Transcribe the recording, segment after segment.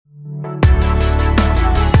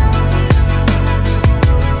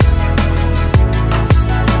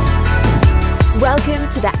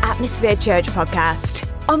Atmosphere Church podcast.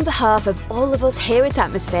 On behalf of all of us here at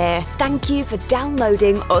Atmosphere, thank you for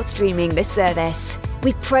downloading or streaming this service.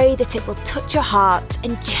 We pray that it will touch your heart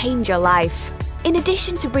and change your life. In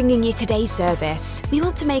addition to bringing you today's service, we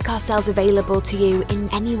want to make ourselves available to you in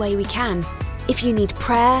any way we can. If you need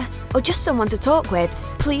prayer or just someone to talk with,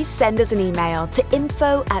 please send us an email to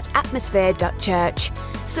info@atmosphere.church.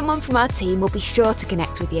 Someone from our team will be sure to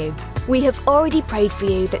connect with you. We have already prayed for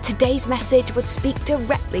you that today's message would speak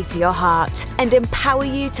directly to your heart and empower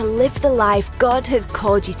you to live the life God has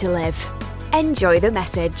called you to live. Enjoy the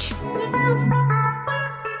message.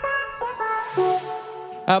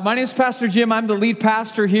 My name is Pastor Jim. I'm the lead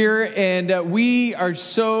pastor here, and we are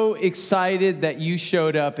so excited that you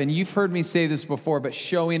showed up. And you've heard me say this before, but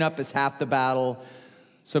showing up is half the battle.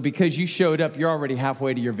 So because you showed up, you're already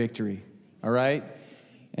halfway to your victory, all right?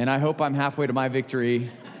 And I hope I'm halfway to my victory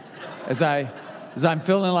as I'm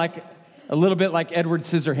feeling like a little bit like Edward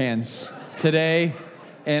Scissorhands today.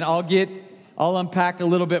 And I'll unpack a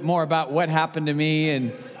little bit more about what happened to me.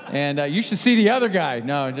 And you should see the other guy.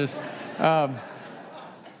 No, just...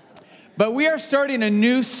 But we are starting a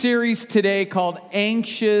new series today called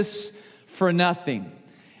Anxious for Nothing.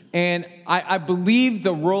 And I believe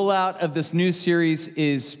the rollout of this new series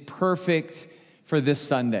is perfect for this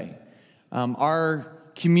Sunday. Our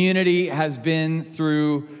community has been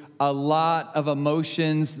through a lot of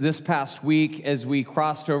emotions this past week as we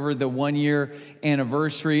crossed over the 1-year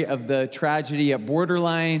anniversary of the tragedy at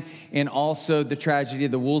Borderline and also the tragedy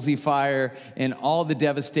of the Woolsey fire and all the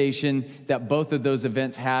devastation that both of those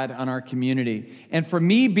events had on our community. And for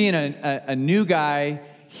me, being a new guy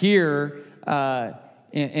here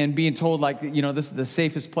and being told, like, you know, this is the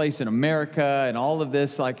safest place in America and all of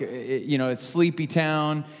this, like, you know, it's Sleepy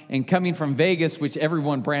Town, and coming from Vegas, which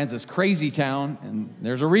everyone brands as Crazy Town, and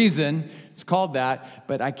there's a reason it's called that,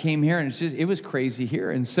 but I came here and it was crazy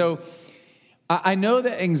here. And so I know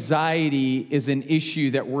that anxiety is an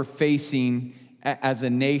issue that we're facing as a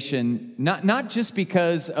nation, not just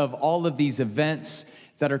because of all of these events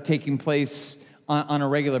that are taking place on a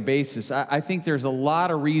regular basis. I think there's a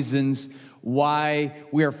lot of reasons why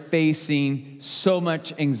we are facing so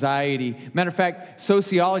much anxiety. Matter of fact,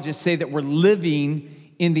 sociologists say that we're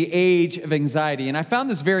living in the age of anxiety. And I found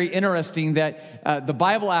this very interesting that the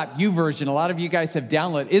Bible app YouVersion, a lot of you guys have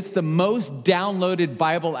downloaded. It's the most downloaded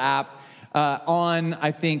Bible app on,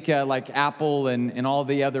 I think, like Apple and all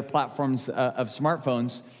the other platforms of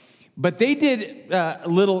smartphones. But they did a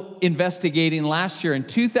little investigating last year. In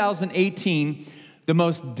 2018, the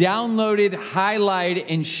most downloaded, highlighted,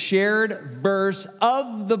 and shared verse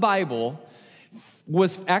of the Bible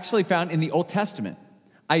was actually found in the Old Testament.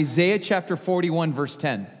 Isaiah chapter 41, verse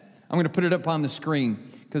 10. I'm going to put it up on the screen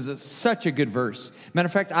because it's such a good verse. Matter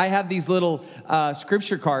of fact, I have these little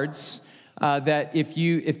scripture cards that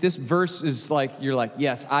if this verse is like, you're like,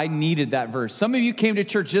 yes, I needed that verse. Some of you came to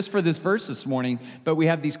church just for this verse this morning, but we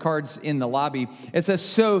have these cards in the lobby. It says,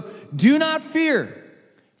 "So do not fear,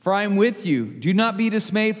 for I am with you. Do not be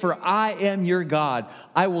dismayed, for I am your God.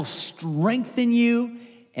 I will strengthen you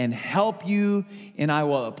and help you, and I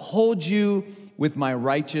will uphold you with my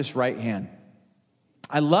righteous right hand."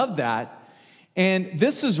 I love that. And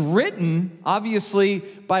this is written, obviously,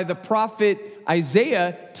 by the prophet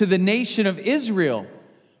Isaiah to the nation of Israel.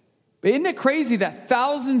 But isn't it crazy that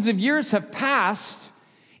thousands of years have passed,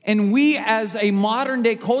 and we as a modern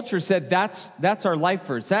day culture said, that's our life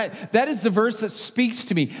verse. That is the verse that speaks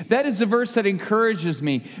to me. That is the verse that encourages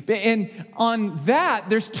me. And on that,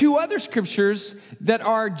 there's two other scriptures that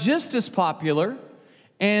are just as popular.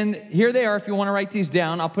 And here they are, if you want to write these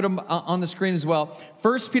down. I'll put them on the screen as well.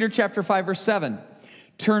 1 Peter chapter 5, verse 7.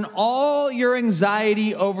 "Turn all your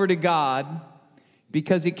anxiety over to God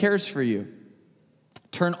because he cares for you."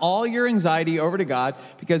 Turn all your anxiety over to God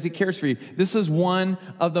because he cares for you. This is one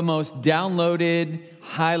of the most downloaded,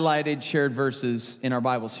 highlighted, shared verses in our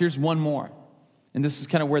Bibles. Here's one more. And this is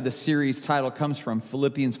kind of where the series title comes from.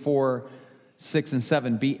 Philippians 4, 6, and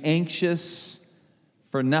 7. "Be anxious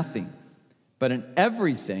for nothing, but in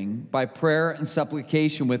everything, by prayer and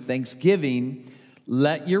supplication with thanksgiving,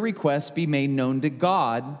 let your requests be made known to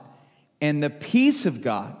God, and the peace of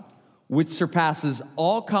God, which surpasses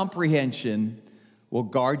all comprehension, will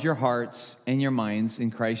guard your hearts and your minds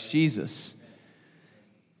in Christ Jesus."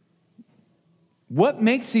 What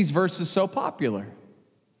makes these verses so popular?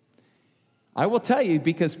 I will tell you,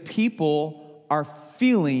 because people are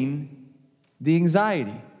feeling the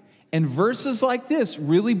anxiety. And verses like this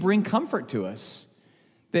really bring comfort to us.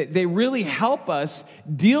 They really help us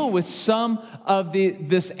deal with some of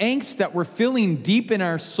this angst that we're feeling deep in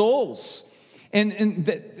our souls. And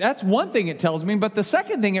that's one thing it tells me. But the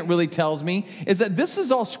second thing it really tells me is that this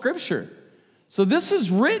is all Scripture. So this is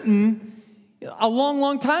written a long,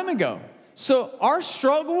 long time ago. So our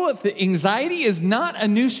struggle with anxiety is not a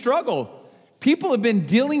new struggle. People have been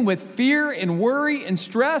dealing with fear and worry and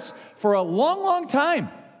stress for a long, long time.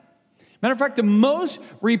 Matter of fact, the most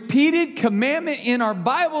repeated commandment in our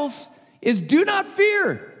Bibles is do not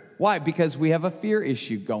fear. Why? Because we have a fear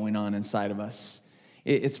issue going on inside of us.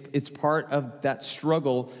 It's part of that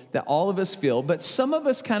struggle that all of us feel, but some of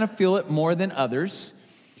us kind of feel it more than others.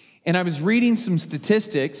 And I was reading some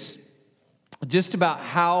statistics just about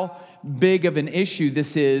how big of an issue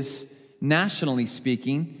this is nationally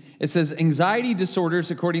speaking. It says anxiety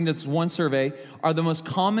disorders, according to this one survey, are the most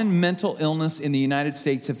common mental illness in the United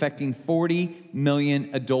States, affecting 40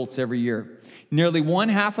 million adults every year. Nearly one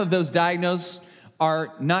half of those diagnosed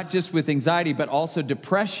are not just with anxiety, but also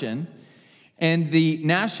depression. And the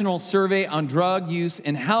National Survey on Drug Use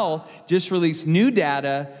and Health just released new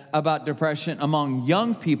data about depression among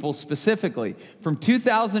young people specifically. From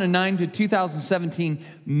 2009 to 2017,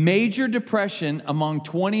 major depression among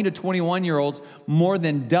 20 to 21-year-olds more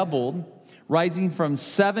than doubled, rising from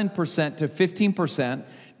 7% to 15%.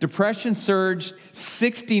 Depression surged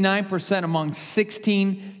 69% among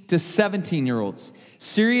 16 to 17-year-olds.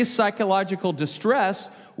 Serious psychological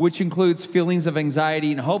distress, which includes feelings of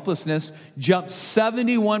anxiety and hopelessness, jumped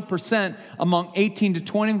 71% among 18 to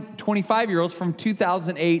 25-year-olds from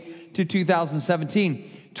 2008 to 2017.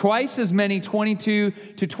 Twice as many 22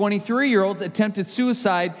 to 23-year-olds attempted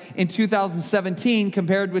suicide in 2017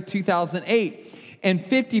 compared with 2008. And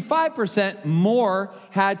 55% more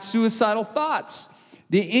had suicidal thoughts.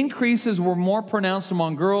 The increases were more pronounced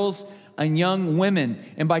among girls and young women.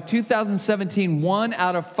 And by 2017, 1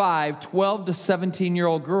 out of 5 12 to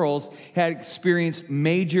 17-year-old girls had experienced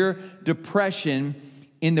major depression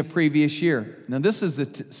in the previous year. Now, this is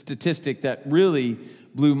a statistic that really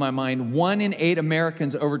blew my mind. 1 in 8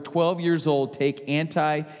 Americans over 12 years old take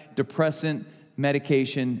antidepressant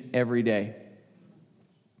medication every day.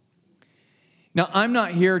 Now, I'm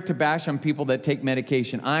not here to bash on people that take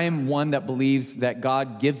medication. I am one that believes that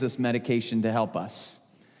God gives us medication to help us.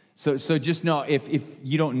 So just know, if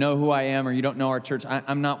you don't know who I am or you don't know our church,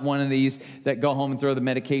 I'm not one of these that go home and throw the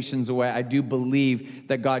medications away. I do believe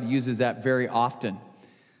that God uses that very often.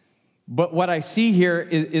 But what I see here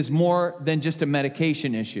is more than just a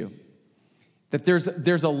medication issue. That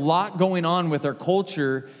there's a lot going on with our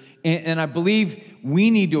culture, and I believe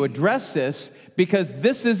we need to address this, because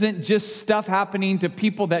this isn't just stuff happening to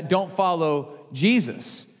people that don't follow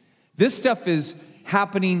Jesus. This stuff is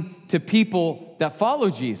happening to people that follow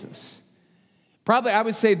Jesus. Probably, I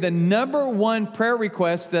would say the number one prayer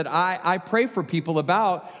request that I pray for people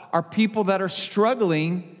about are people that are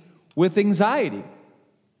struggling with anxiety.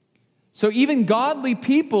 So even godly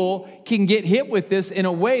people can get hit with this in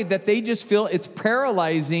a way that they just feel it's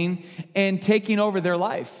paralyzing and taking over their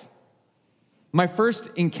life. My first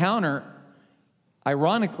encounter,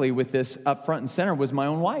 ironically, with this up front and center was my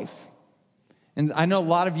own wife. And I know a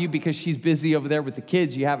lot of you, because she's busy over there with the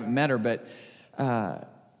kids, you haven't met her, but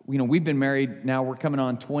we've been married now, we're coming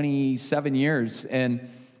on 27 years. And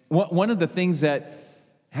one of the things that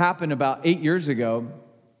happened about 8 years ago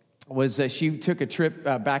was that she took a trip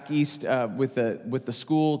back east with the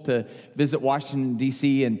school to visit Washington,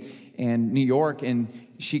 D.C. and New York, and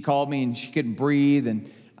she called me and she couldn't breathe, and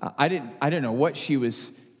I didn't know what she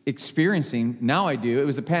was experiencing. Now I do. It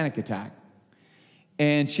was a panic attack.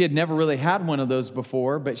 And she had never really had one of those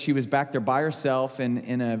before, but she was back there by herself and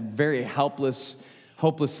in a very hopeless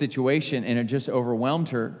situation, and it just overwhelmed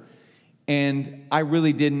her. And I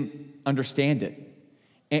really didn't understand it.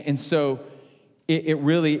 And so it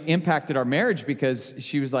really impacted our marriage, because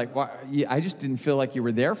she was like, well, I just didn't feel like you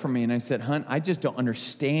were there for me. And I said, hon, I just don't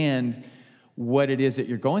understand what it is that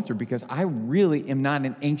you're going through, because I really am not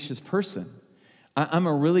an anxious person. I'm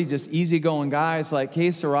a really just easygoing guy. It's like,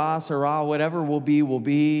 hey, Sarah, whatever will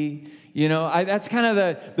be. You know, that's kind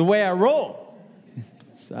of the way I roll.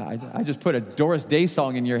 So I just put a Doris Day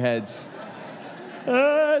song in your heads.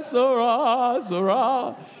 Hey, Sarah.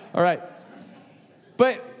 All right.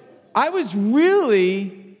 But I was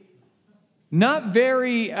really not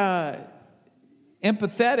very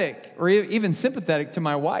empathetic or even sympathetic to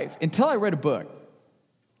my wife until I read a book.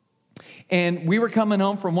 And we were coming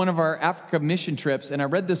home from one of our Africa mission trips, and I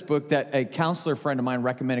read this book that a counselor friend of mine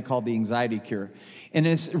recommended called The Anxiety Cure. And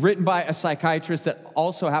it's written by a psychiatrist that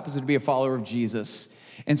also happens to be a follower of Jesus.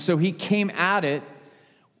 And so he came at it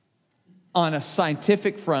on a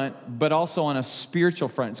scientific front, but also on a spiritual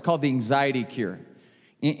front. It's called The Anxiety Cure.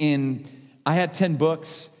 I had 10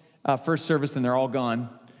 books, first service, and they're all gone.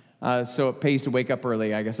 So it pays to wake up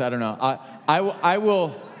early, I guess. I don't know. I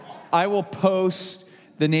will post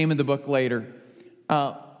the name of the book later.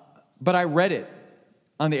 But I read it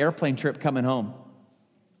on the airplane trip coming home.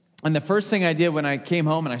 And the first thing I did when I came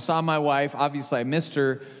home and I saw my wife, obviously I missed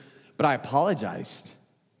her, but I apologized.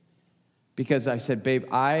 Because I said, babe,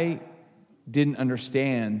 I didn't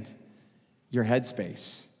understand your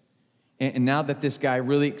headspace. And now that this guy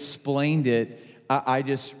really explained it,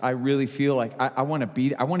 I really feel like I want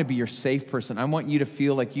to be your safe person. I want you to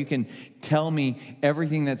feel like you can tell me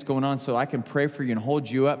everything that's going on so I can pray for you and hold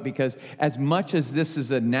you up, because as much as this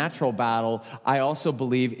is a natural battle, I also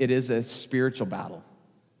believe it is a spiritual battle.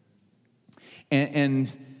 And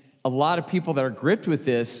a lot of people that are gripped with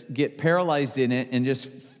this get paralyzed in it and just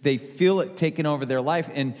they feel it taking over their life.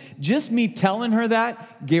 And just me telling her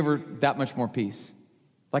that gave her that much more peace.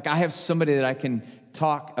 Like, I have somebody that I can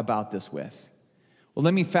talk about this with. Well,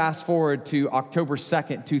 let me fast forward to October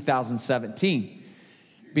 2nd, 2017,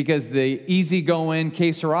 because the easygoing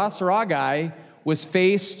que sera guy was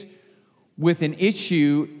faced with an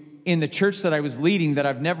issue in the church that I was leading that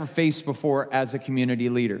I've never faced before as a community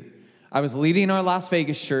leader. I was leading our Las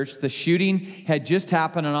Vegas church. The shooting had just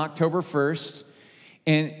happened on October 1st,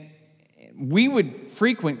 and we would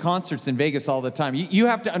frequent concerts in Vegas all the time. You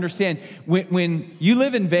have to understand, when you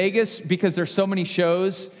live in Vegas, because there's so many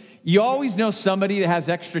shows, you always know somebody that has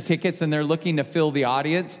extra tickets and they're looking to fill the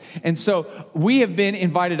audience. And so we have been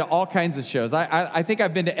invited to all kinds of shows. I think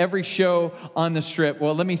I've been to every show on the Strip.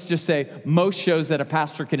 Well, let me just say, most shows that a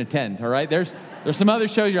pastor can attend, all right? There's some other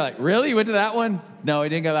shows you're like, really? You went to that one? No, I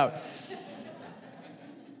didn't go that one.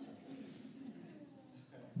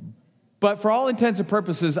 But for all intents and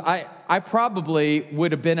purposes, I probably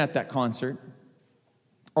would have been at that concert,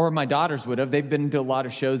 or my daughters would have. They've been to a lot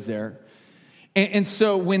of shows there. And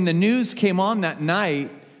so when the news came on that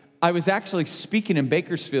night, I was actually speaking in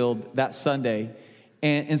Bakersfield that Sunday.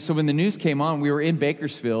 And so when the news came on, we were in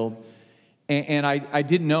Bakersfield, and I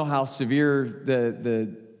didn't know how severe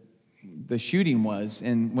the shooting was.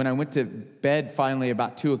 And when I went to bed finally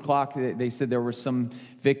about 2 o'clock, they said there were some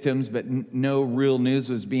victims, but no real news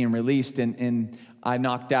was being released. And I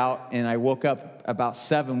knocked out, and I woke up about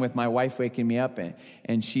 7 with my wife waking me up,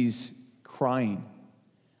 and she's crying.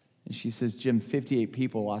 And she says, Jim, 58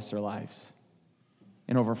 people lost their lives.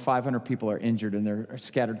 And over 500 people are injured, and they're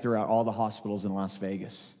scattered throughout all the hospitals in Las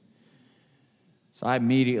Vegas. So I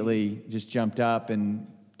immediately just jumped up and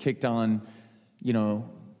kicked on,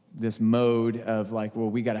 this mode of like, well,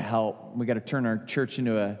 we got to help. We got to turn our church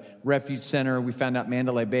into a refuge center. We found out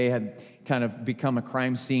Mandalay Bay had kind of become a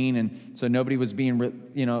crime scene, and so nobody was being,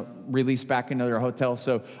 released back into their hotel.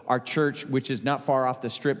 So our church, which is not far off the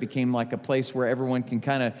Strip, became like a place where everyone can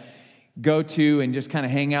kind of go to and just kind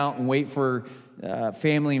of hang out and wait for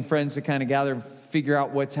family and friends to kind of gather, figure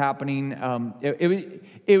out what's happening.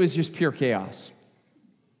 It was just pure chaos.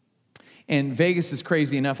 And Vegas is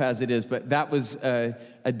crazy enough as it is, but that was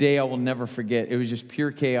a day I will never forget. It was just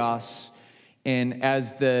pure chaos. And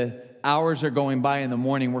as the hours are going by in the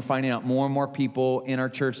morning, we're finding out more and more people in our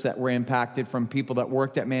church that were impacted, from people that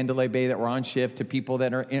worked at Mandalay Bay that were on shift to people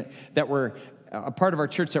that were a part of our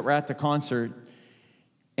church that were at the concert.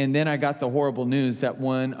 And then I got the horrible news that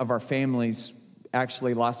one of our families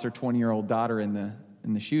actually lost their 20-year-old daughter in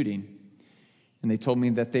the shooting. And they told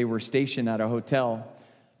me that they were stationed at a hotel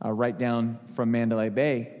right down from Mandalay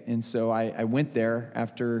Bay. And so I went there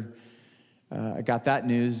after I got that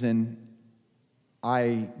news, and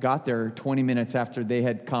I got there 20 minutes after they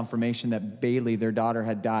had confirmation that Bailey, their daughter,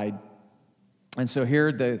 had died. And so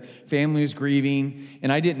here the family was grieving,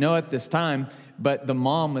 and I didn't know at this time, but the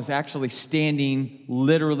mom was actually standing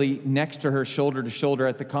literally next to her, shoulder to shoulder,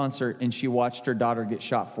 at the concert, and she watched her daughter get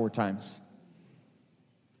shot 4 times.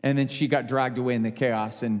 And then she got dragged away in the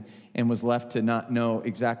chaos and was left to not know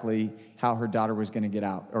exactly how her daughter was going to get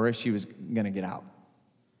out, or if she was going to get out.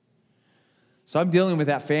 So I'm dealing with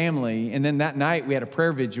that family, and then that night we had a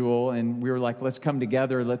prayer vigil, and we were like, let's come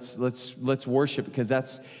together, let's worship, because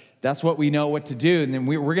that's what we know what to do, and then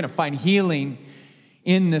we're going to find healing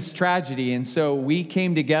in this tragedy. And so we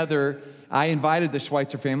came together. I invited the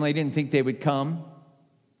Schweitzer family. I didn't think they would come,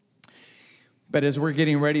 but as we're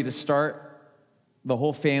getting ready to start, the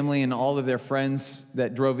whole family and all of their friends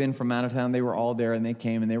that drove in from out of town, they were all there, and they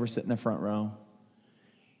came, and they were sitting in the front row.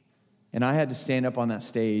 And I had to stand up on that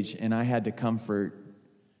stage, and I had to comfort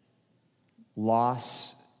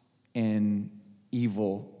loss and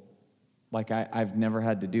evil like I've never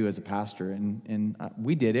had to do as a pastor. And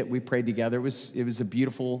we did it. We prayed together. It was a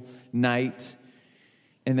beautiful night.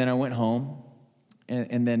 And then I went home.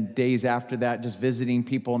 And then days after that, just visiting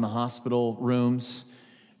people in the hospital rooms,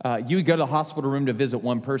 You would go to the hospital room to visit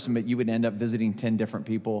one person, but you would end up visiting 10 different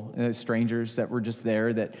people, strangers that were just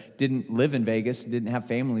there that didn't live in Vegas, didn't have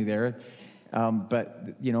family there,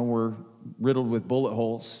 but, were riddled with bullet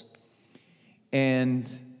holes. And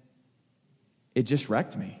it just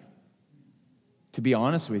wrecked me. To be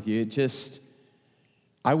honest with you,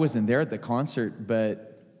 I wasn't there at the concert,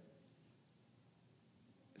 but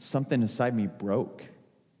something inside me broke.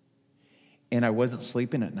 And I wasn't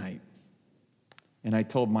sleeping at night. And I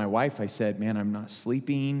told my wife, I said, man, I'm not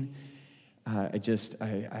sleeping.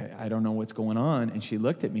 I don't know what's going on. And she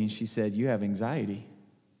looked at me and she said, you have anxiety.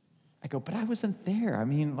 I go, but I wasn't there. I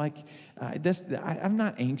mean, I'm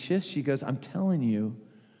not anxious. She goes, I'm telling you,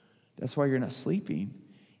 that's why you're not sleeping.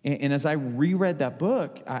 And as I reread that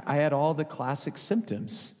book, I had all the classic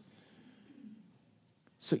symptoms.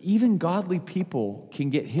 So even godly people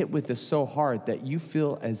can get hit with this so hard that you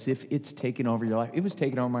feel as if it's taken over your life. It was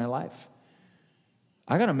taking over my life.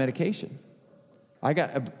 I got on medication. I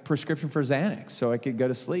got a prescription for Xanax so I could go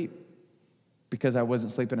to sleep because I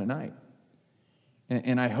wasn't sleeping at night.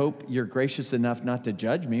 And I hope you're gracious enough not to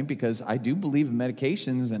judge me because I do believe in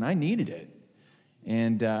medications and I needed it.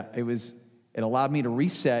 And it allowed me to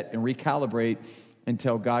reset and recalibrate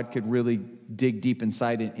until God could really dig deep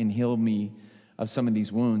inside it and heal me of some of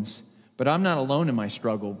these wounds. But I'm not alone in my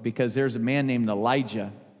struggle because there's a man named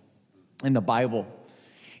Elijah in the Bible.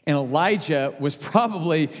 And Elijah was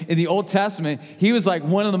probably, in the Old Testament, he was like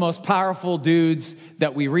one of the most powerful dudes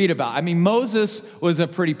that we read about. I mean, Moses was a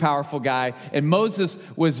pretty powerful guy, and Moses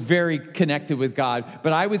was very connected with God.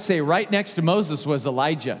 But I would say right next to Moses was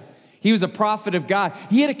Elijah. He was a prophet of God.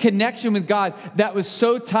 He had a connection with God that was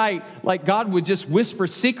so tight, like God would just whisper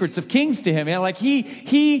secrets of kings to him. And like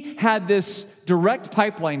he had this direct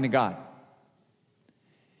pipeline to God.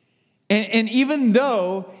 And even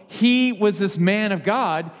though he was this man of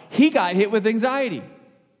God, he got hit with anxiety.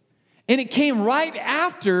 And it came right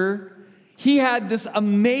after he had this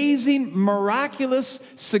amazing, miraculous,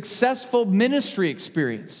 successful ministry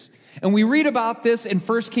experience. And we read about this in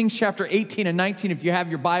 1 Kings chapter 18 and 19. If you have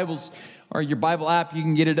your Bibles or your Bible app, you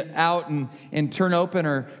can get it out and turn open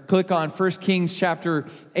or click on 1 Kings chapter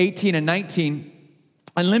 18 and 19.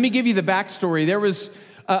 And let me give you the backstory. There was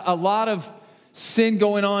a lot of sin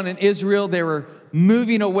going on in Israel. They were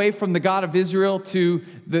moving away from the God of Israel to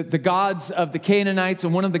the gods of the Canaanites.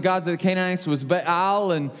 And one of the gods of the Canaanites was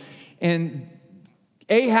Baal. And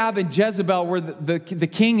Ahab and Jezebel were the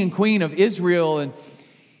king and queen of Israel.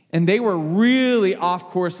 And they were really off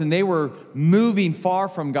course, and they were moving far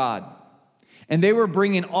from God. And they were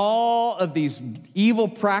bringing all of these evil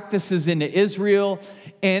practices into Israel.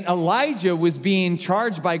 And Elijah was being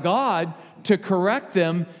charged by God to correct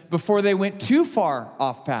them before they went too far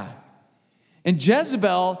off path. And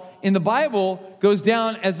Jezebel in the Bible goes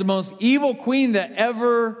down as the most evil queen that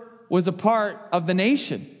ever was a part of the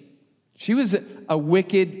nation. She was a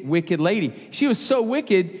wicked, wicked lady. She was so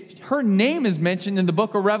wicked, her name is mentioned in the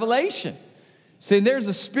book of Revelation. Saying there's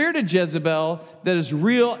a spirit of Jezebel that is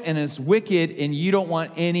real and is wicked, and you don't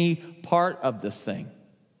want any part of this thing.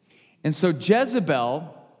 And so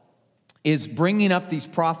Jezebel is bringing up these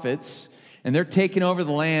prophets, and they're taking over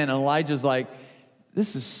the land. And Elijah's like,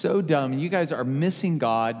 this is so dumb. You guys are missing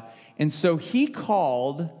God. And so he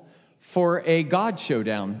called for a God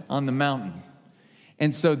showdown on the mountain.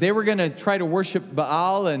 And so they were going to try to worship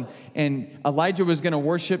Baal, and Elijah was going to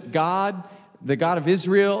worship God, the God of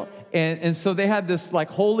Israel. And so they had this like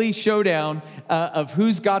holy showdown of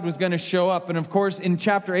whose God was going to show up. And of course, in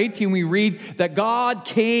chapter 18, we read that God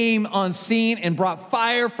came on scene and brought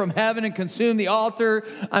fire from heaven and consumed the altar.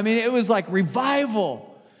 I mean, it was like revival.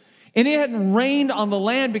 And it hadn't rained on the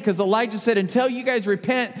land because Elijah said, until you guys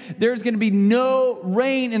repent, there's going to be no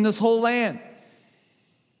rain in this whole land.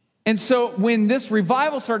 And so when this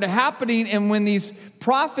revival started happening and when these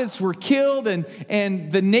prophets were killed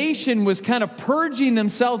and the nation was kind of purging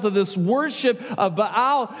themselves of this worship of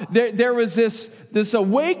Baal, there was this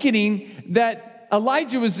awakening that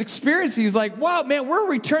Elijah was experiencing. He's like, wow, man, we're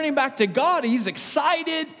returning back to God. He's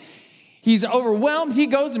excited. He's overwhelmed. He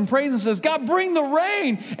goes and prays and says, God, bring the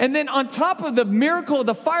rain. And then on top of the miracle of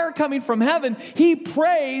the fire coming from heaven, he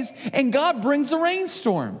prays and God brings the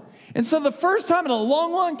rainstorm. And so the first time in a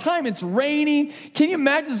long, long time, it's raining. Can you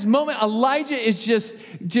imagine this moment? Elijah is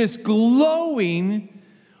just glowing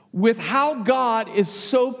with how God is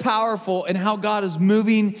so powerful and how God is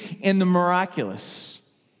moving in the miraculous.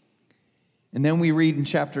 And then we read in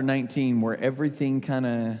chapter 19 where everything kind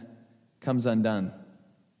of comes undone.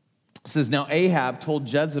 It says, now Ahab told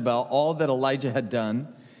Jezebel all that Elijah had done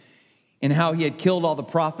and how he had killed all the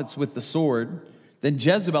prophets with the sword. Then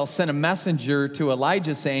Jezebel sent a messenger to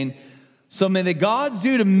Elijah saying, So may the gods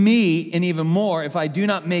do to me and even more if I do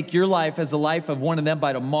not make your life as the life of one of them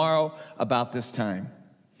by tomorrow about this time.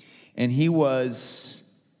 And he was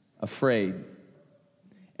afraid.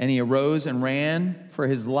 And he arose and ran for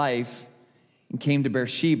his life and came to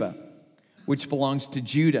Beersheba, which belongs to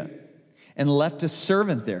Judah, and left a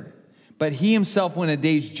servant there. But he himself went a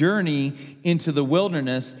day's journey into the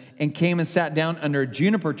wilderness and came and sat down under a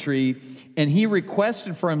juniper tree. And he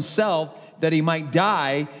requested for himself that he might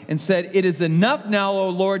die and said, "It is enough now, O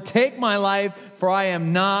Lord, take my life, for I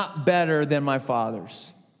am not better than my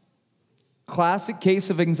fathers." Classic case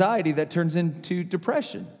of anxiety that turns into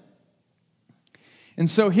depression. And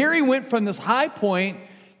so here he went from this high point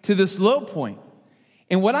to this low point.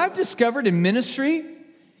 And what I've discovered in ministry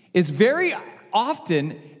is very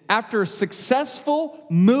often after a successful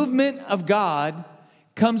movement of God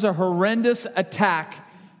comes a horrendous attack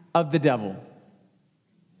of the devil.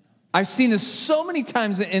 I've seen this so many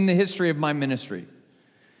times in the history of my ministry.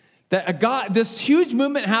 That this huge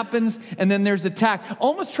movement happens and then there's attack,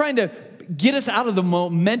 almost trying to get us out of the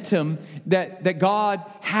momentum that God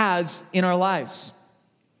has in our lives.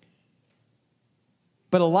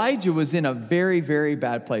 But Elijah was in a very, very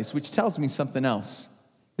bad place, which tells me something else.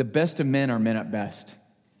 The best of men are men at best.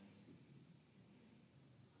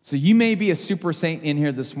 So you may be a super saint in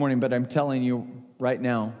here this morning, but I'm telling you right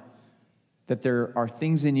now that there are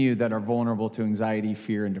things in you that are vulnerable to anxiety,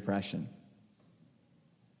 fear, and depression.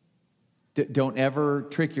 Don't ever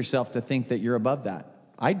trick yourself to think that you're above that.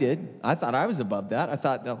 I did. I thought I was above that. I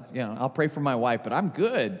thought, I'll pray for my wife, but I'm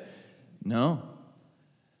good. No.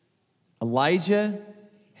 Elijah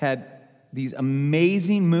had these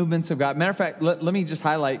amazing movements of God. Matter of fact, let me just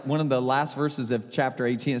highlight one of the last verses of chapter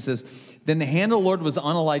 18. It says, "Then the hand of the Lord was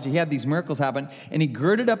on Elijah." He had these miracles happen, and he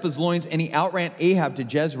girded up his loins, and he outran Ahab to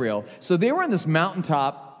Jezreel. So they were on this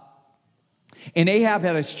mountaintop, and Ahab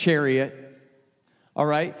had his chariot, all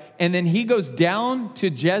right? And then he goes down to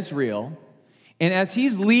Jezreel, and as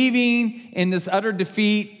he's leaving in this utter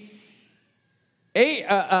defeat,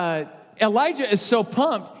 Elijah is so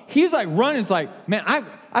pumped. He's like running. He's like, man,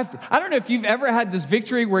 I don't know if you've ever had this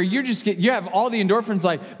victory where you have all the endorphins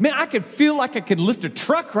like, man, I could feel like I could lift a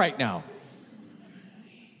truck right now.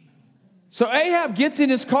 So Ahab gets in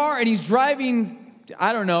his car and he's driving,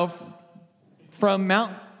 I don't know, from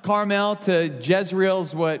Mount Carmel to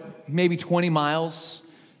Jezreel's maybe 20 miles.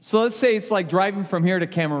 So let's say it's like driving from here to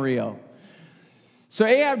Camarillo. So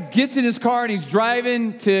Ahab gets in his car and he's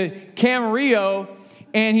driving to Camarillo,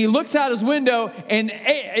 and he looks out his window, and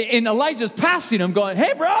Elijah's passing him going,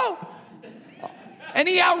 "Hey, bro." And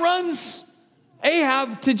he outruns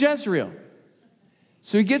Ahab to Jezreel.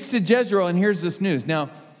 So he gets to Jezreel, and here's this news. Now,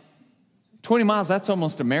 20 miles, that's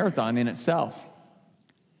almost a marathon in itself.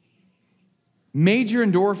 Major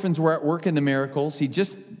endorphins were at work in the miracles. He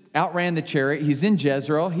just outran the chariot. He's in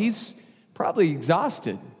Jezreel. He's probably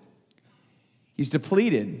exhausted. He's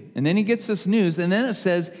depleted. And then he gets this news, and then it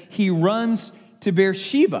says he runs to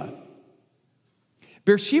Beersheba.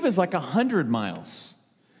 Beersheba is like 100 miles.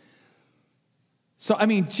 So, I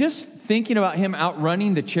mean, just thinking about him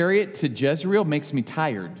outrunning the chariot to Jezreel makes me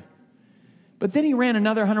tired. But then he ran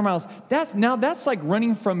another 100 miles. That's like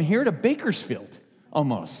running from here to Bakersfield,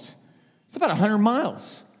 almost. It's about 100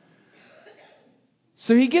 miles.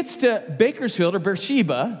 So he gets to Bakersfield or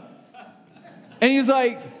Beersheba, and he's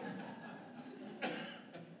like,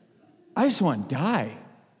 I just want to die.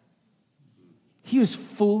 He was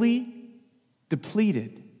fully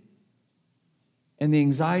depleted. And the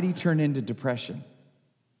anxiety turned into depression.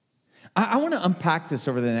 I want to unpack this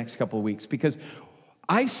over the next couple of weeks because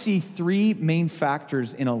I see three main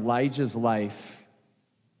factors in Elijah's life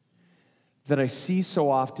that I see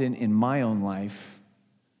so often in my own life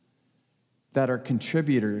that are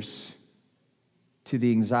contributors to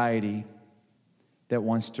the anxiety that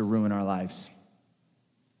wants to ruin our lives.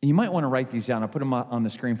 And you might want to write these down. I'll put them on the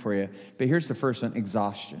screen for you. But here's the first one,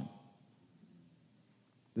 exhaustion.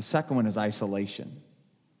 The second one is isolation.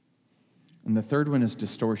 And the third one is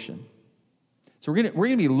distortion. So we're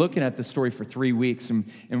gonna be looking at this story for 3 weeks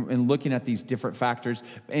and looking at these different factors.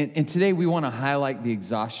 And today we want to highlight the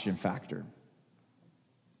exhaustion factor.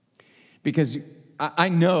 Because I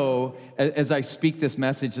know as I speak this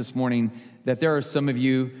message this morning that there are some of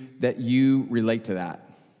you that you relate to that.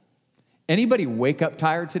 Anybody wake up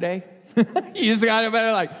tired today? You just got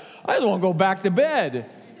better like, I just want to go back to bed.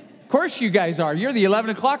 Of course you guys are. You're the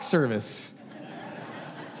 11 o'clock service.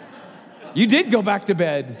 You did go back to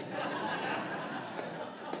bed.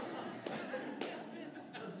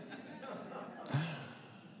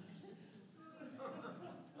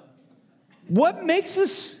 What makes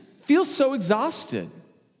us feel so exhausted?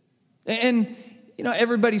 And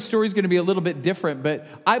everybody's story is going to be a little bit different, but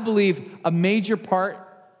I believe a major part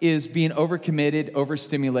is being overcommitted,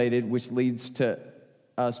 overstimulated, which leads to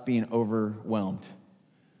us being overwhelmed.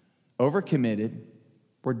 Overcommitted,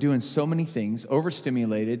 we're doing so many things,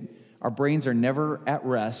 overstimulated, our brains are never at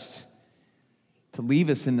rest, to leave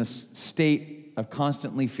us in this state of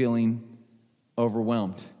constantly feeling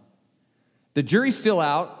overwhelmed. The jury's still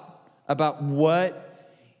out about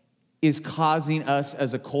what is causing us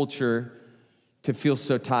as a culture to feel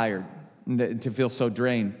so tired, to feel so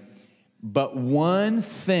drained. But one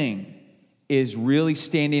thing is really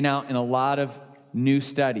standing out in a lot of new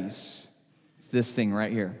studies. It's this thing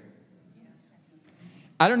right here.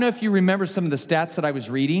 I don't know if you remember some of the stats that I was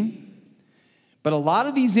reading, but a lot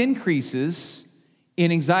of these increases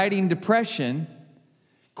in anxiety and depression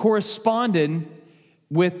corresponded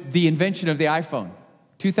with the invention of the iPhone.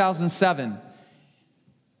 2007,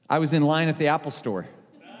 I was in line at the Apple store.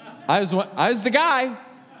 I was the guy.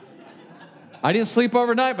 I didn't sleep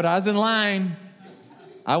overnight, but I was in line.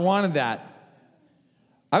 I wanted that.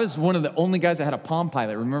 I was one of the only guys that had a Palm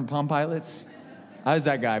Pilot. Remember Palm Pilots? I was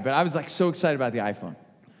that guy, but I was so excited about the iPhone.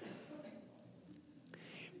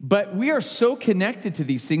 But we are so connected to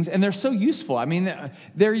these things, and they're so useful. I mean,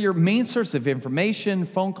 they're your main source of information,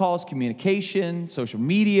 phone calls, communication, social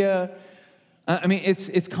media. I mean,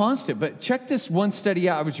 it's constant. But check this one study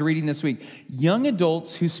out I was reading this week. Young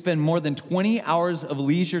adults who spend more than 20 hours of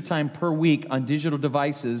leisure time per week on digital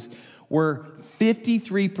devices were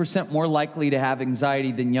 53% more likely to have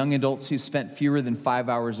anxiety than young adults who spent fewer than 5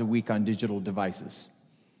 hours a week on digital devices.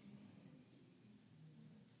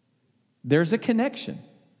 There's a connection.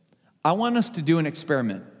 I want us to do an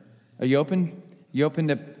experiment. Are you open? You open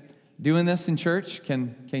to doing this in church?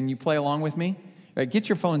 Can you play along with me? All right, get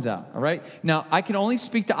your phones out, all right? Now, I can only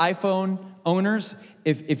speak to iPhone owners.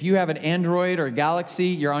 If you have an Android or a Galaxy,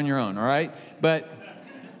 you're on your own, all right? But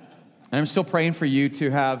I'm still praying for you to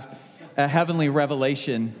have a heavenly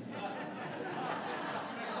revelation.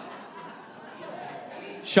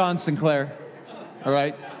 Sean Sinclair, all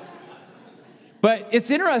right? But it's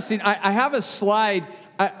interesting. I have a slide.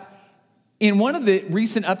 In one of the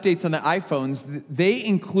recent updates on the iPhones, they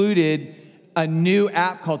included a new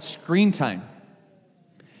app called Screen Time.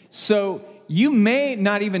 So you may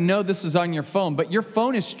not even know this is on your phone, but your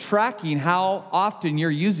phone is tracking how often you're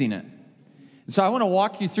using it. So I want to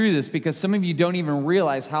walk you through this because some of you don't even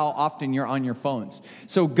realize how often you're on your phones.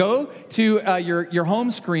 So go to your home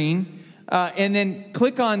screen and then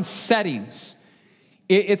click on Settings.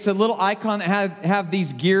 It's a little icon that have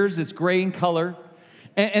these gears that's gray in color.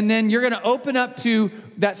 And then you're going to open up to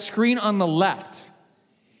that screen on the left.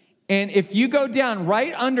 And if you go down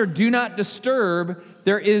right under Do Not Disturb,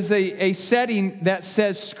 there is a setting that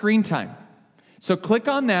says Screen Time. So click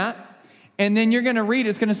on that, and then you're going to read,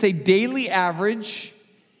 it's going to say Daily Average,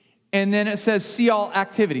 and then it says See All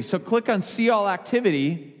Activity. So click on See All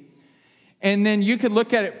Activity, and then you could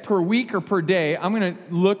look at it per week or per day. I'm going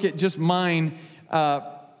to look at just mine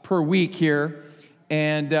per week here,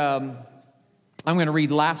 and I'm going to read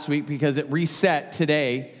last week because it reset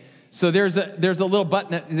today. So there's a little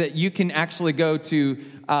button that you can actually go to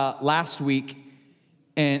last week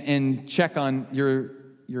and check on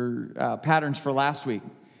your patterns for last week.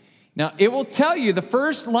 Now, it will tell you, the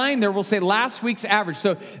first line there will say last week's average.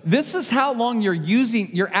 So this is how long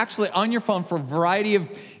you're actually on your phone for a variety of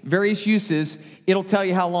various uses. It'll tell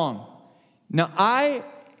you how long. Now, I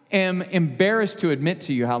am embarrassed to admit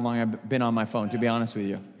to you how long I've been on my phone, to be honest with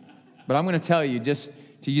you. But I'm going to tell you, just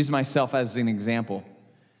to use myself as an example.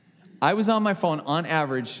 I was on my phone, on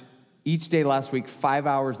average, each day last week, 5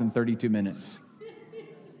 hours and 32 minutes.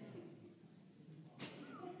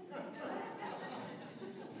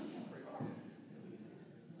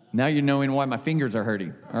 Now you're knowing why my fingers are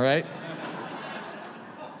hurting, all right?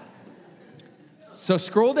 So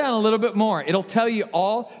scroll down a little bit more. It'll tell you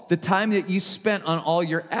all the time that you spent on all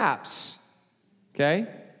your apps, okay?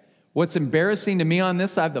 What's embarrassing to me on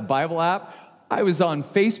this, I have the Bible app. I was on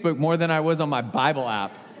Facebook more than I was on my Bible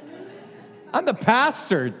app. I'm the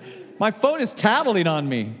pastor. My phone is tattling on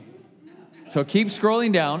me. So keep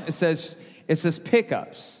scrolling down. It says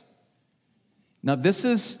pickups. Now this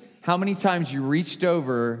is how many times you reached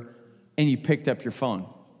over and you picked up your phone.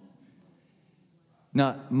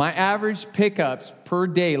 Now, my average pickups per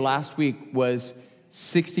day last week was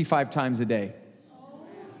 65 times a day.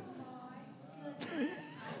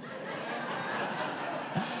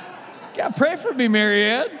 God, pray for me,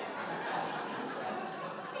 Marianne.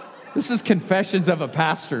 This is confessions of a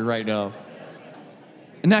pastor right now.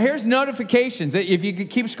 And now here's notifications. If you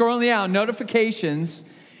could keep scrolling down, notifications.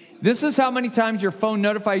 This is how many times your phone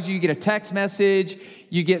notifies you. You get a text message.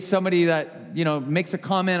 You get somebody that, makes a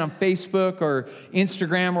comment on Facebook or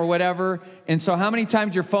Instagram or whatever. And so how many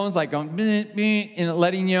times your phone's like going, beep, beep, and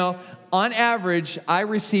letting you know. On average, I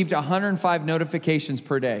received 105 notifications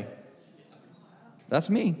per day. That's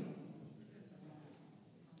me.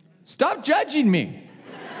 Stop judging me.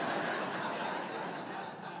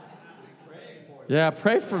 Yeah,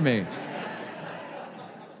 pray for me.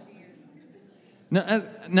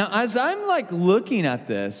 Now, as I'm like looking at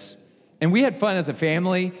this, and we had fun as a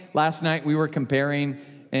family. Last night we were comparing,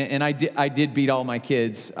 and I did beat all my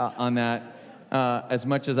kids on that. As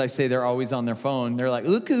much as I say they're always on their phone, they're like,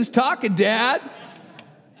 "Look who's talking, Dad."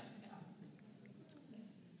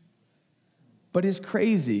 But it's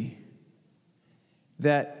crazy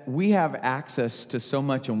that we have access to so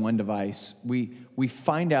much on one device. We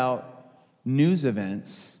find out news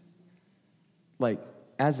events like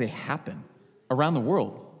as they happen around the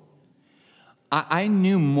world. I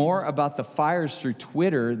knew more about the fires through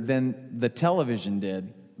Twitter than the television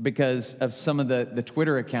did because of some of the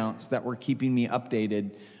Twitter accounts that were keeping me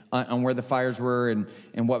updated on where the fires were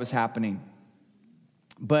and what was happening.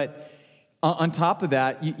 But on top of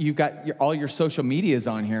that, you've got all your social medias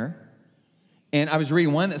on here. And I was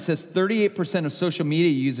reading one that says 38% of social media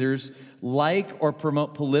users like or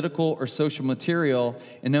promote political or social material,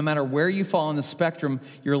 and no matter where you fall on the spectrum,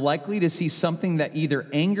 you're likely to see something that either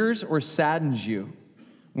angers or saddens you.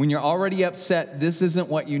 When you're already upset, this isn't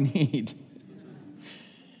what you need.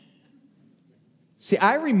 See,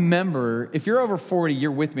 I remember, if you're over 40,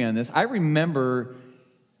 you're with me on this, I remember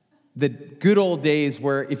the good old days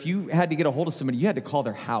where if you had to get a hold of somebody, you had to call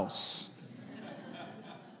their house.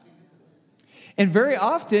 And very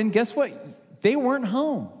often, guess what? They weren't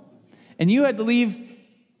home. And you had to leave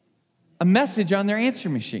a message on their answer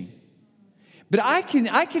machine. But I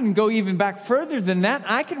can go even back further than that.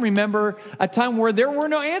 I can remember a time where there were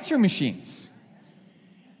no answer machines.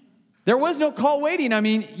 There was no call waiting. I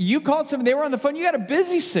mean, you called somebody, they were on the phone, you had a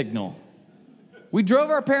busy signal. We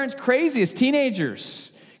drove our parents crazy as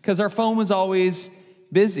teenagers because our phone was always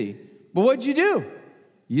busy. But what'd you do?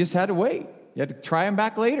 You just had to wait. You had to try them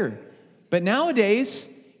back later. But nowadays,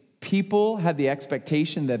 people have the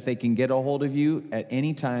expectation that they can get a hold of you at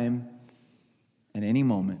any time, at any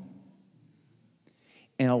moment.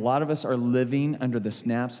 And a lot of us are living under the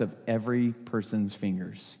snaps of every person's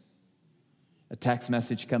fingers. A text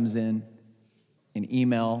message comes in, an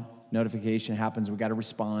email notification happens, we got to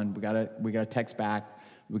respond, we got to text back,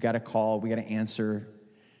 we got to call, we got to answer.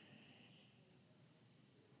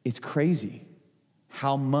 It's crazy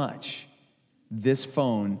how much this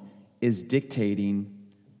phone is dictating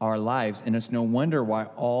our lives, and it's no wonder why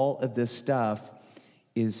all of this stuff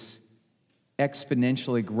is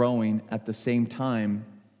exponentially growing at the same time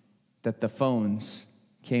that the phones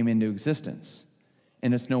came into existence.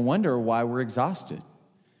 And it's no wonder why we're exhausted.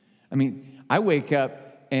 I mean, I wake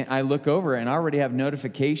up and I look over and I already have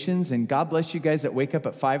notifications, and God bless you guys that wake up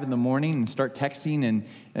at 5 in the morning and start texting,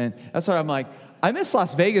 and that's what I'm like, I miss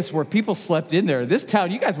Las Vegas where people slept in there. This town,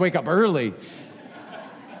 you guys wake up early.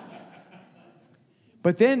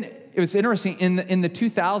 But then it was interesting, in the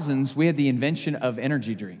 2000s, we had the invention of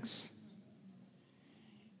energy drinks.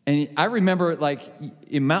 And I remember, like,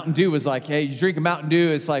 in Mountain Dew was like, hey, you drink a Mountain Dew,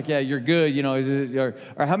 it's like, yeah, you're good,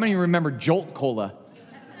 or how many remember Jolt Cola?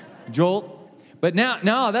 Jolt? But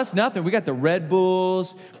now that's nothing. We got the Red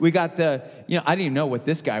Bulls, we got I didn't even know what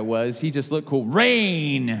this guy was. He just looked cool.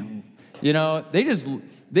 Reign! They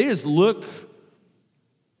just look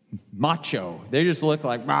macho. They just look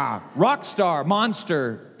like, rock star,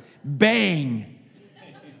 monster, bang.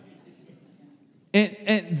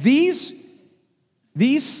 And these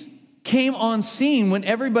came on scene when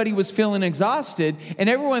everybody was feeling exhausted, and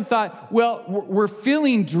everyone thought, well, we're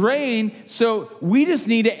feeling drained, so we just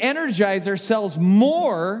need to energize ourselves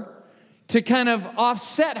more to kind of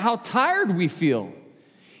offset how tired we feel.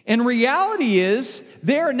 And reality is,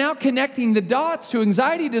 they are now connecting the dots to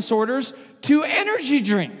anxiety disorders to energy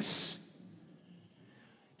drinks.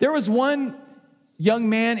 There was one young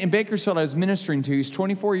man in Bakersfield I was ministering to. He's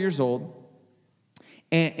 24 years old,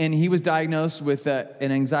 and he was diagnosed with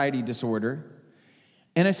an anxiety disorder.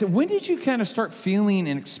 And I said, when did you kind of start feeling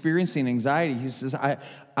and experiencing anxiety? He says,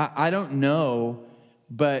 I don't know,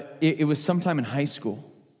 but it was sometime in high school.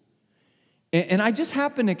 And I just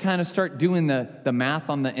happened to kind of start doing the math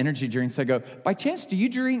on the energy drinks. I go, by chance, do you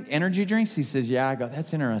drink energy drinks? He says, yeah. I go,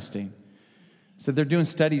 that's interesting. So they're doing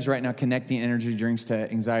studies right now connecting energy drinks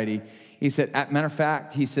to anxiety. He said, matter of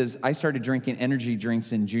fact, he says, I started drinking energy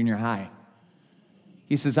drinks in junior high.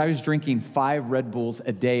 He says, I was drinking 5 Red Bulls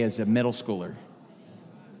a day as a middle schooler.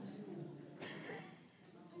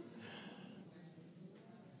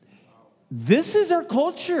 this is our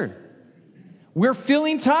culture. We're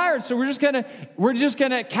feeling tired, so we're just gonna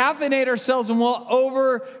caffeinate ourselves, and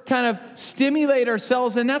we'll kind of stimulate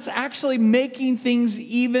ourselves, and that's actually making things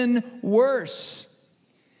even worse.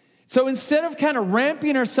 So instead of kind of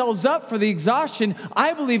ramping ourselves up for the exhaustion,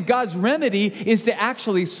 I believe God's remedy is to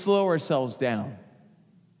actually slow ourselves down.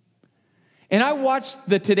 And I watched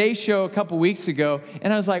the Today Show a couple weeks ago,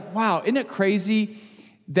 and I was like, wow, isn't it crazy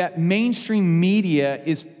that mainstream media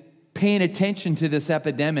is paying attention to this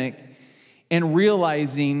epidemic and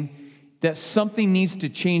realizing that something needs to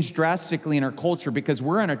change drastically in our culture, because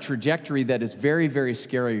we're on a trajectory that is very, very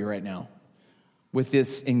scary right now with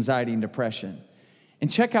this anxiety and depression.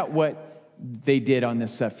 And check out what they did on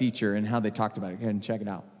this feature and how they talked about it. Go ahead and check it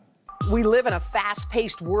out. We live in a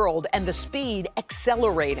fast-paced world and the speed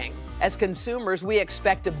accelerating. As consumers, we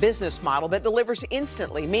expect a business model that delivers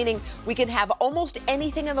instantly, meaning we can have almost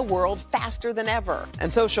anything in the world faster than ever.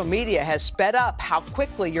 And social media has sped up how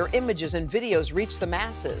quickly your images and videos reach the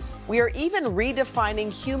masses. We are even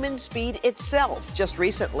redefining human speed itself. Just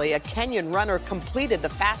recently, a Kenyan runner completed the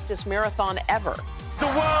fastest marathon ever. The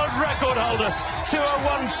world record holder,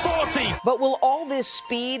 2:01:40. But will all this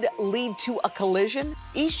speed lead to a collision?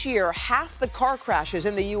 Each year, half the car crashes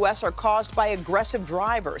in the U.S. are caused by aggressive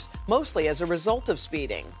drivers, mostly as a result of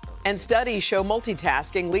speeding. And studies show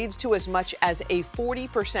multitasking leads to as much as a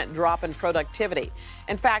 40% drop in productivity.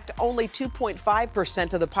 In fact, only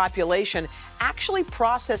 2.5% of the population actually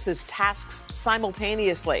processes tasks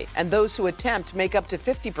simultaneously, and those who attempt make up to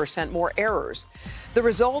 50% more errors. The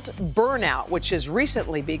result, burnout, which has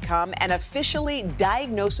recently become an officially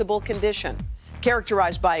diagnosable condition.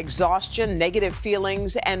 Characterized by exhaustion, negative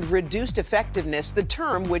feelings, and reduced effectiveness, the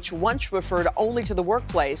term, which once referred only to the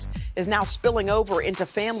workplace, is now spilling over into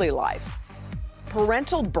family life.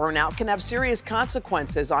 Parental burnout can have serious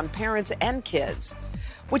consequences on parents and kids,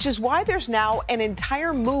 which is why there's now an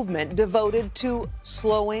entire movement devoted to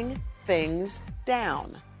slowing things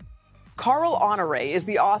down. Carl Honore is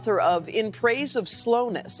the author of In Praise of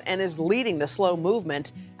Slowness and is leading the slow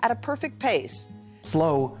movement at a perfect pace.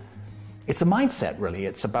 Slow, it's a mindset, really.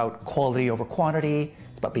 It's about quality over quantity.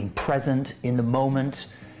 It's about being present in the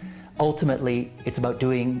moment. Ultimately, it's about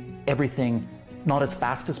doing everything not as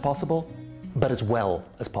fast as possible, but as well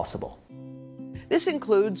as possible. This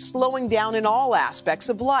includes slowing down in all aspects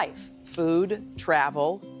of life: food,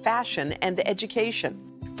 travel, fashion, and education.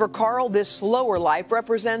 For Carl, this slower life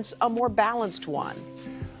represents a more balanced one.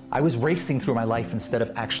 I was racing through my life instead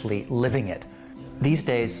of actually living it. These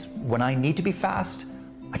days, when I need to be fast,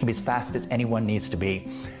 I can be as fast as anyone needs to be,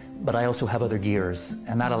 but I also have other gears,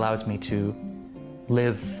 and that allows me to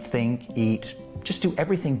live, think, eat, just do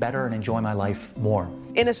everything better and enjoy my life more.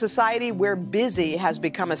 In a society where busy has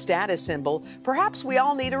become a status symbol, perhaps we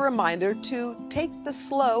all need a reminder to take the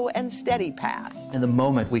slow and steady path. In the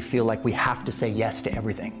moment, we feel like we have to say yes to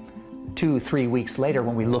everything. 2-3 weeks later,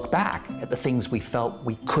 when we look back at the things we felt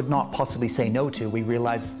we could not possibly say no to, we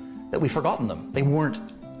realize that we've forgotten them. They weren't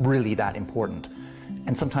really that important.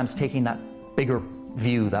 And sometimes taking that bigger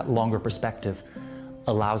view, that longer perspective,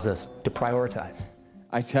 allows us to prioritize.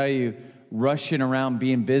 I tell you, rushing around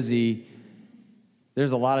being busy,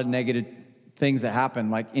 there's a lot of negative things that happen,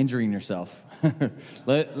 like injuring yourself.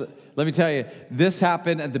 Let me tell you, this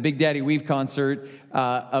happened at the Big Daddy Weave concert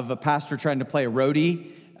of a pastor trying to play a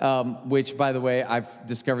roadie, which, by the way, I've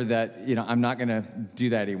discovered that, I'm not going to do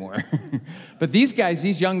that anymore. But these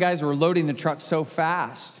young guys were loading the truck so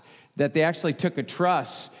fast that they actually took a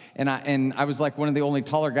truss, and I was like one of the only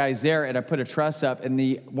taller guys there, and I put a truss up,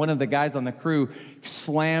 and one of the guys on the crew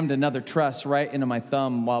slammed another truss right into my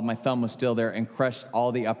thumb while my thumb was still there and crushed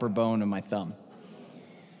all the upper bone of my thumb.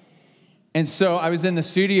 And so I was in the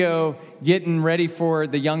studio getting ready for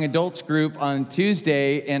the young adults group on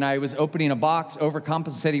Tuesday, and I was opening a box,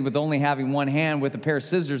 overcompensating with only having one hand with a pair of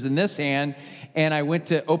scissors in this hand, and I went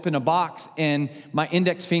to open a box, and my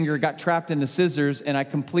index finger got trapped in the scissors, and I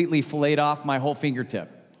completely filleted off my whole fingertip.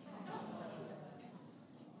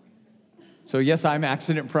 So yes, I'm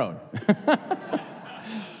accident prone.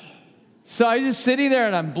 So I was just sitting there,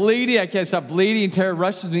 and I'm bleeding. I can't stop bleeding. Tara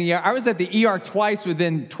rushes me. I was at the ER twice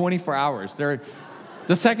within 24 hours.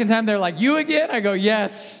 The second time, they're like, "You again?" I go,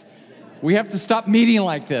 "Yes. We have to stop meeting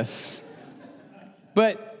like this."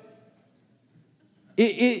 But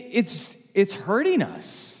it's hurting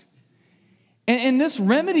us. And this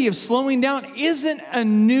remedy of slowing down isn't a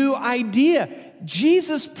new idea.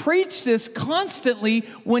 Jesus preached this constantly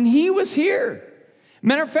when he was here.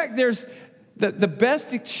 Matter of fact, there's the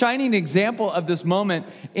best shining example of this moment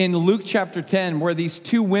in Luke chapter 10, where these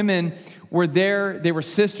two women were there. They were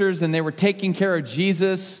sisters, and they were taking care of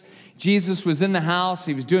Jesus. Jesus was in the house.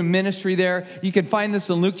 He was doing ministry there. You can find this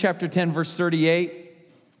in Luke chapter 10, verse 38.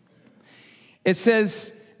 It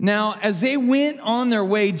says, now, as they went on their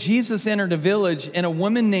way, Jesus entered a village, and a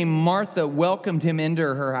woman named Martha welcomed him into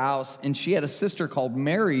her house. And she had a sister called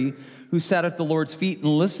Mary who sat at the Lord's feet and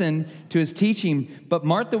listened to his teaching. But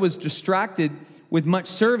Martha was distracted with much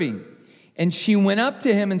serving. And she went up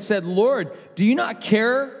to him and said, Lord, do you not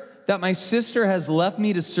care that my sister has left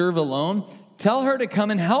me to serve alone? Tell her to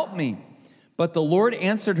come and help me. But the Lord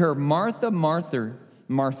answered her, Martha, Martha,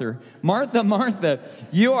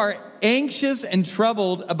 you are anxious and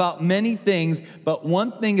troubled about many things, but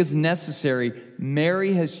one thing is necessary.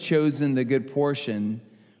 Mary has chosen the good portion,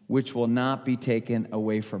 which will not be taken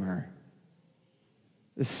away from her.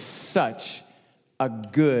 This is such a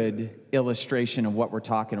good illustration of what we're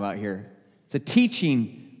talking about here. It's a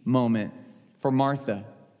teaching moment for Martha.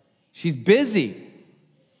 She's busy.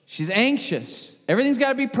 She's anxious. Everything's got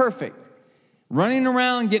to be perfect. Running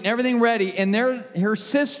around, getting everything ready. And her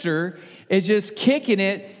sister is just kicking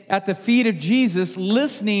it at the feet of Jesus,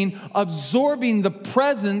 listening, absorbing the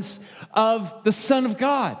presence of the Son of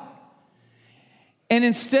God. And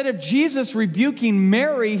instead of Jesus rebuking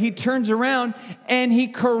Mary, he turns around and he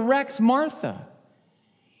corrects Martha.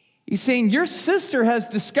 He's saying, your sister has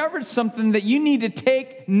discovered something that you need to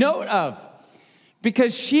take note of,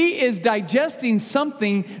 because she is digesting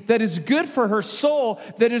something that is good for her soul,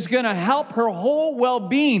 that is going to help her whole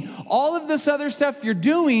well-being. All of this other stuff you're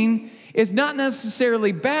doing is not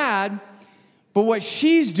necessarily bad, but what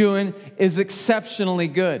she's doing is exceptionally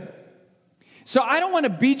good. So I don't want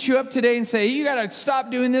to beat you up today and say, you got to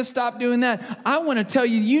stop doing this, stop doing that. I want to tell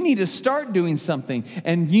you, you need to start doing something,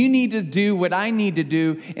 and you need to do what I need to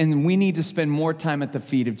do, and we need to spend more time at the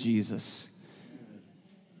feet of Jesus.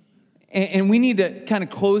 And we need to kind of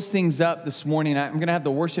close things up this morning. I'm going to have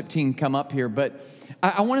the worship team come up here, but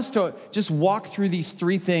I want us to just walk through these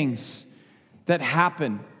three things that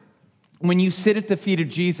happen when you sit at the feet of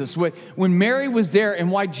Jesus. When Mary was there,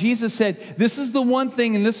 and why Jesus said, this is the one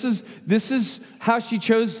thing, and this is how she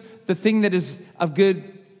chose the thing that is of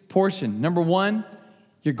good portion. Number one,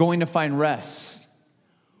 you're going to find rest.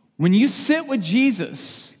 When you sit with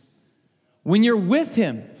Jesus, when you're with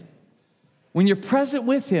him, when you're present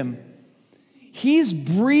with him, he's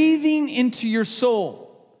breathing into your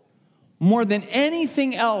soul more than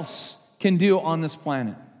anything else can do on this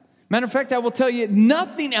planet. Matter of fact, I will tell you,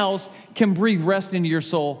 nothing else can breathe rest into your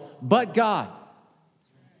soul but God.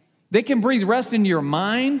 They can breathe rest into your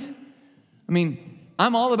mind. I mean,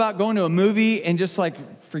 I'm all about going to a movie and just like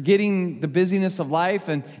forgetting the busyness of life,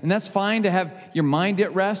 and that's fine to have your mind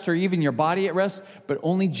at rest or even your body at rest, but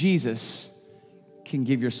only Jesus can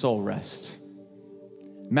give your soul rest.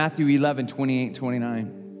 Matthew 11, 28,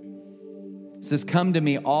 29. It says, come to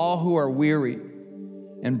me, all who are weary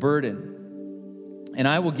and burdened, and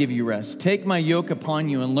I will give you rest. Take my yoke upon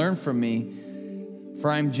you and learn from me, for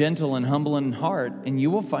I am gentle and humble in heart, and you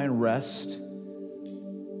will find rest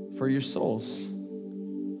for your souls.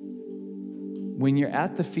 When you're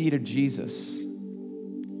at the feet of Jesus,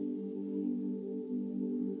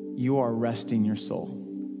 you are resting your soul.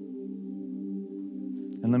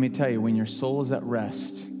 And let me tell you, when your soul is at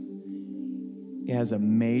rest, it has a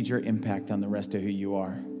major impact on the rest of who you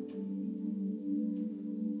are.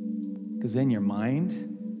 Because then your mind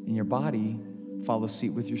and your body follow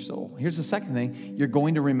suit with your soul. Here's the second thing, you're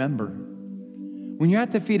going to remember. When you're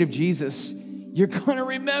at the feet of Jesus, you're going to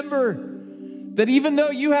remember that even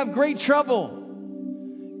though you have great trouble,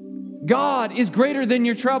 God is greater than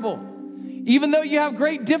your trouble. Even though you have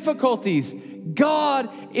great difficulties, God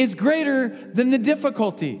is greater than the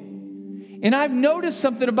difficulty. And I've noticed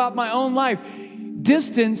something about my own life.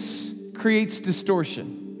 Distance creates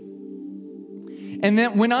distortion. And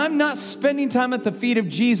that when I'm not spending time at the feet of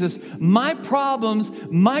Jesus, my problems,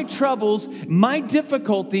 my troubles, my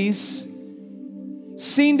difficulties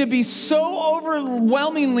seem to be so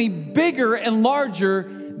overwhelmingly bigger and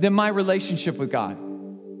larger than my relationship with God.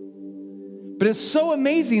 But it's so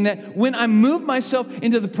amazing that when I move myself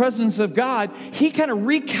into the presence of God, he kind of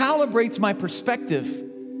recalibrates my perspective.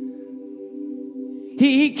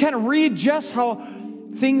 He kind of readjusts how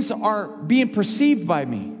things are being perceived by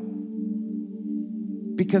me.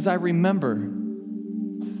 Because I remember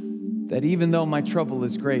that even though my trouble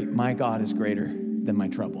is great, my God is greater than my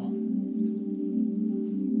trouble.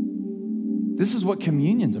 This is what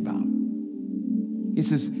communion's about. He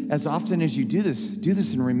says, as often as you do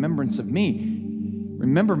this in remembrance of me.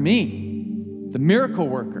 Remember me, the miracle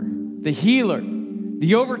worker, the healer,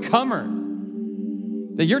 the overcomer.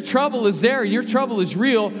 That your trouble is there, your trouble is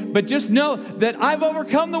real, but just know that I've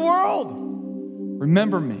overcome the world.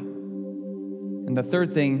 Remember me. And the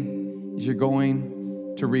third thing is you're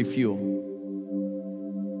going to refuel.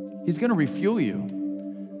 He's going to refuel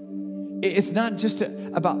you. It's not just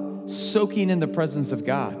about soaking in the presence of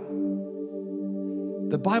God.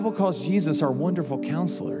 The Bible calls Jesus our wonderful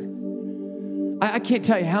counselor. I can't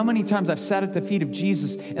tell you how many times I've sat at the feet of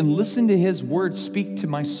Jesus and listened to his words speak to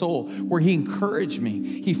my soul, where he encouraged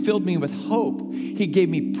me. He filled me with hope. He gave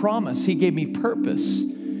me promise. He gave me purpose.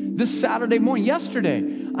 This Saturday morning, yesterday,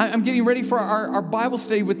 I'm getting ready for our Bible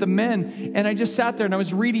study with the men, and I just sat there and I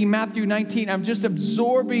was reading Matthew 19. I'm just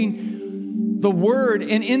absorbing the word,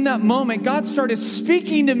 and in that moment, God started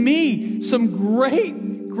speaking to me some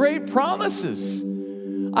great promises.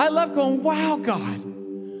 I left going, wow, God,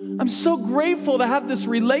 I'm so grateful to have this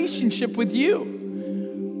relationship with you.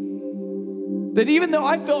 That even though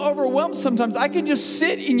I feel overwhelmed sometimes, I can just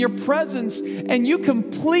sit in your presence and you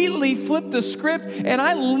completely flip the script, and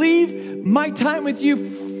I leave my time with you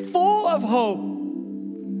full of hope,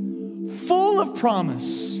 full of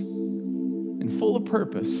promise, and full of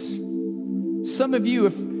purpose. Some of you,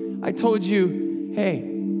 if I told you, hey,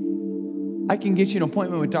 I can get you an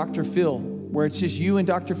appointment with Dr. Phil, where it's just you and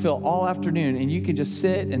Dr. Phil all afternoon, and you can just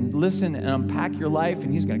sit and listen and unpack your life,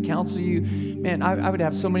 and he's going to counsel you. Man, I would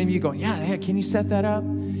have so many of you going, yeah, hey, can you set that up?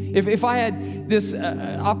 If I had this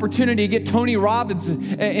opportunity to get Tony Robbins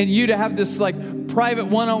and you to have this like private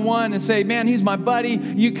one-on-one and say, man, he's my buddy.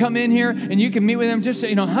 You come in here and you can meet with him, just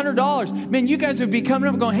 $100. Man, you guys would be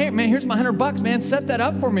coming up going, hey, man, here's my $100, man. Set that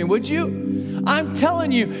up for me, would you? I'm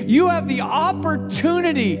telling you, you have the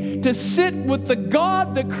opportunity to sit with the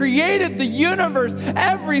God that created the universe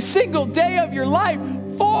every single day of your life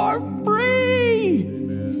for free.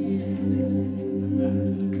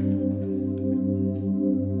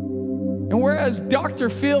 And whereas Dr.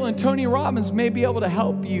 Phil and Tony Robbins may be able to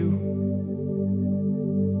help you,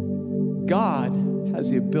 God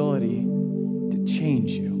has the ability to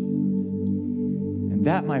change you. And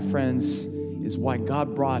that, my friends, is why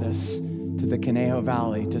God brought us to the Conejo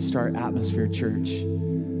Valley to start Atmosphere Church.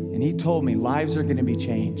 And he told me lives are going to be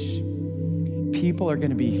changed. People are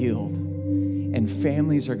going to be healed. And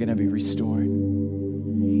families are going to be restored.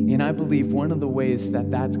 And I believe one of the ways that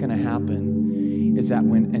that's going to happen is that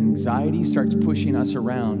when anxiety starts pushing us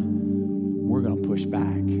around, we're going to push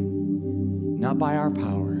back. Not by our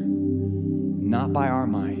power, not by our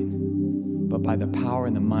mind, but by the power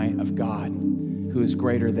and the might of God, who is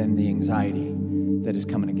greater than the anxiety that is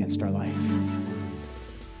coming against our life.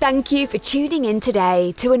 Thank you for tuning in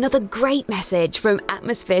today to another great message from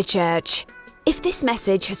Atmosphere Church. If this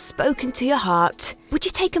message has spoken to your heart, would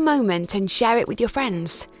you take a moment and share it with your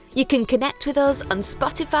friends? You can connect with us on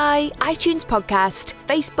Spotify, iTunes Podcast,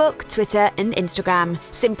 Facebook, Twitter, and Instagram.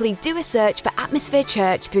 Simply do a search for Atmosphere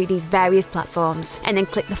Church through these various platforms and then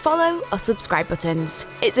click the follow or subscribe buttons.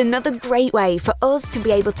 It's another great way for us to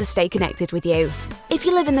be able to stay connected with you. If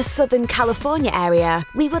you live in the Southern California area,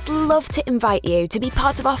 we would love to invite you to be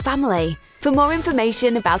part of our family. For more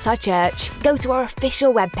information about our church, go to our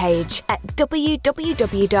official webpage at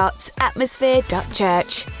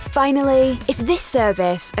www.atmosphere.church. Finally, if this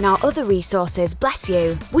service and our other resources bless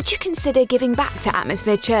you, would you consider giving back to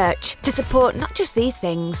Atmosphere Church to support not just these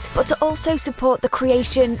things, but to also support the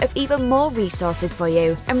creation of even more resources for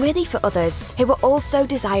you and really for others who are also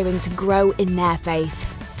desiring to grow in their faith?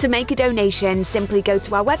 To make a donation, simply go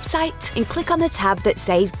to our website and click on the tab that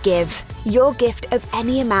says Give. Your gift of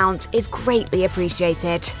any amount is greatly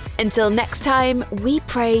appreciated. Until next time, we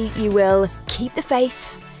pray you will keep the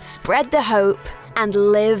faith, spread the hope, and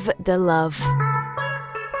live the love.